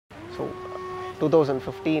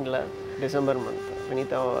2015 December month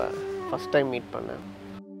வினிதாவை first time meet பண்ணேன்.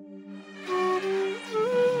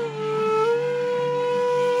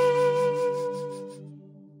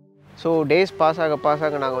 So days pass ஆக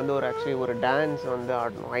நாங்கள் வந்து ஒரு டான்ஸ் வந்து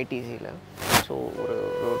ஆடணும் ஐடிசியில். ஸோ ஒரு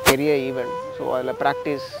பெரிய ஈவெண்ட். ஸோ அதில்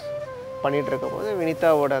ப்ராக்டிஸ் பண்ணிகிட்டு இருக்கும் போது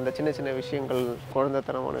வினிதாவோட அந்த சின்ன சின்ன விஷயங்கள்,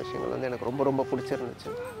 குழந்தைத்தனமான விஷயங்கள் வந்து எனக்கு ரொம்ப ரொம்ப பிடிச்சிருந்துச்சு.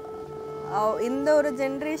 இந்த ஒரு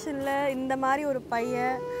ஜென்ரேஷனில் இந்த மாதிரி ஒரு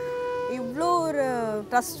பையன் இவ்வளோ ஒரு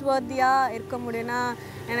ட்ரஸ்ட்வர்த்தியாக இருக்க முடியும்னா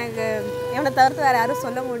எனக்கு இவனை தவிர்த்து வேறு யாரும்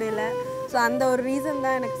சொல்ல முடியல. ஸோ அந்த ஒரு ரீசன்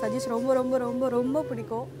தான் எனக்கு சஜீஷ் ரொம்ப ரொம்ப ரொம்ப ரொம்ப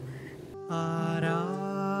பிடிக்கும்.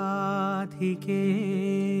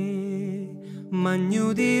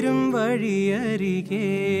 മഞ്ഞുതിരും വഴിയരികെ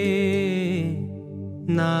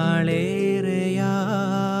നാളേറെയായി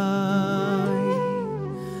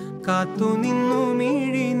കാത്തുനിന്നു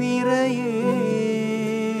മിഴി നിറയെ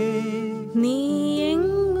നീ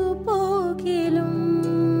എങ്ങു പോകിലും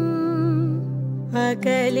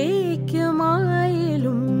അകലേക്കുമായാലും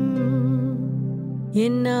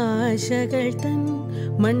എന്നാശകൾ തൻ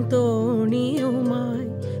മൺതോണിയുമായി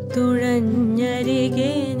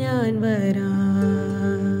തുഴഞ്ഞരികെ ഞാൻ വരാം.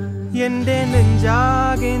 എന്റെ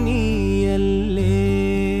നെഞ്ചാകെ നീയല്ലേ,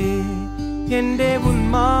 എന്റെ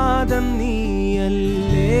ഉന്മാദം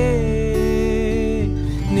നീയല്ലേ,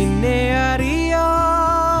 നിന്നെ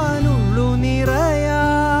അറിയാനുള്ളു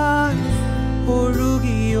നിറയാൻ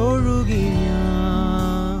ഒഴുകി ഒഴുകി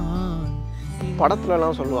ഞാൻ.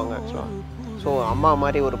 படத்துலலாம் சொல்லுவாங்க ஆக்சுவலாக. ஸோ அம்மா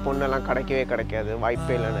மாதிரி ஒரு பொண்ணெல்லாம் கிடைக்காது,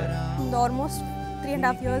 வாய்ப்பே இல்லைன்னு. இந்த ஆல்மோஸ்ட்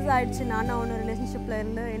 3.5 years ஆயிடுச்சு நான் அவனோட ரிலேஷன்ஷிப்பில்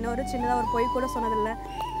இருந்து. இன்னொரு சின்னதாக ஒரு பொய் கூட சொன்னதில்லை.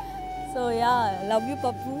 So yeah, love you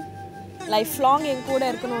Pappu. Life long என் கூட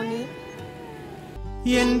இருக்கணும் நீ.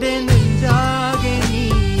 എന്റെ നെഞ്ചാകെ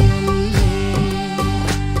നീയല്ലേ,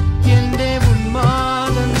 എന്റെ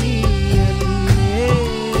ഉന്മാദം നീയല്ലേ,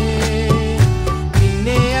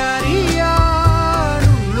 നിന്നെ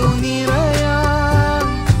അറിയാനുള്ളു നിറയാൻ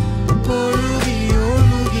ഒഴുകി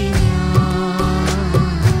ഒഴുകി ഞാൻ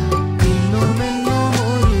ഇന്നുമെന്നും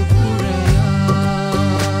ഒരു പുഴയായി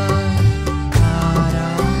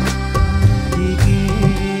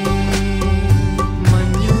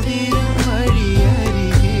മഞ്ഞുതിരും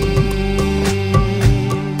വഴിയരികെ.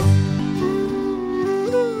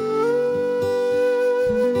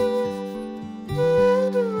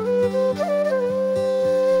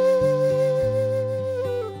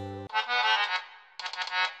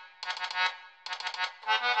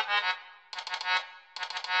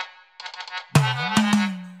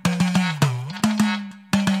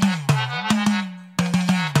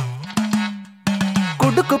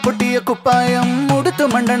 കുടുക്കു പൊട്ടിയ കുപ്പായം ഉടുത്തു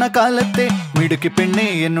മണ്ടണ കാലത്തെ മിടുക്കി പെണ്ണെ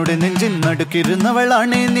എന്നോട് നെഞ്ചിൻ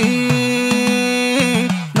നടുക്കിരുന്നവളാണേ നീ,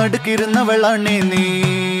 നടുക്കിരുന്നവളാണേ നീ.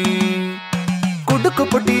 കുടുക്കു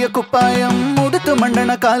പൊട്ടിയ കുപ്പായം ഉടുത്തു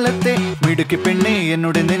മണ്ടണ കാലത്തെ മിടുക്കി പെണ്ണെ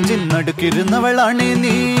എന്നോട് നെഞ്ചിൻ നടുക്കിരുന്നവളാണേ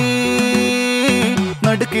നീ,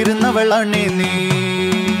 നടുക്കിരുന്നവളാണേ നീ.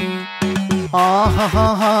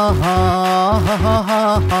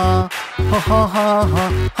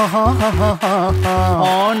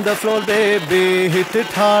 On the floor baby, hit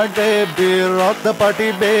it hard baby, rock the party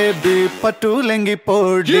baby, pattu lengi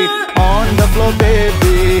podi. On the floor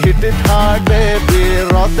baby, hit it hard baby,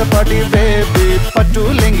 rock the party baby, pattu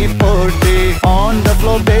lengi podi. On the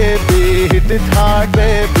floor baby, hit it hard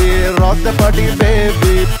baby, rock the party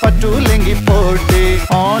baby, pattu lengi podi.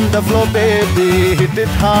 On the floor baby, hit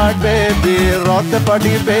it hard baby, rock the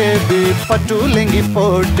party baby, pattu lengi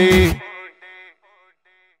podi.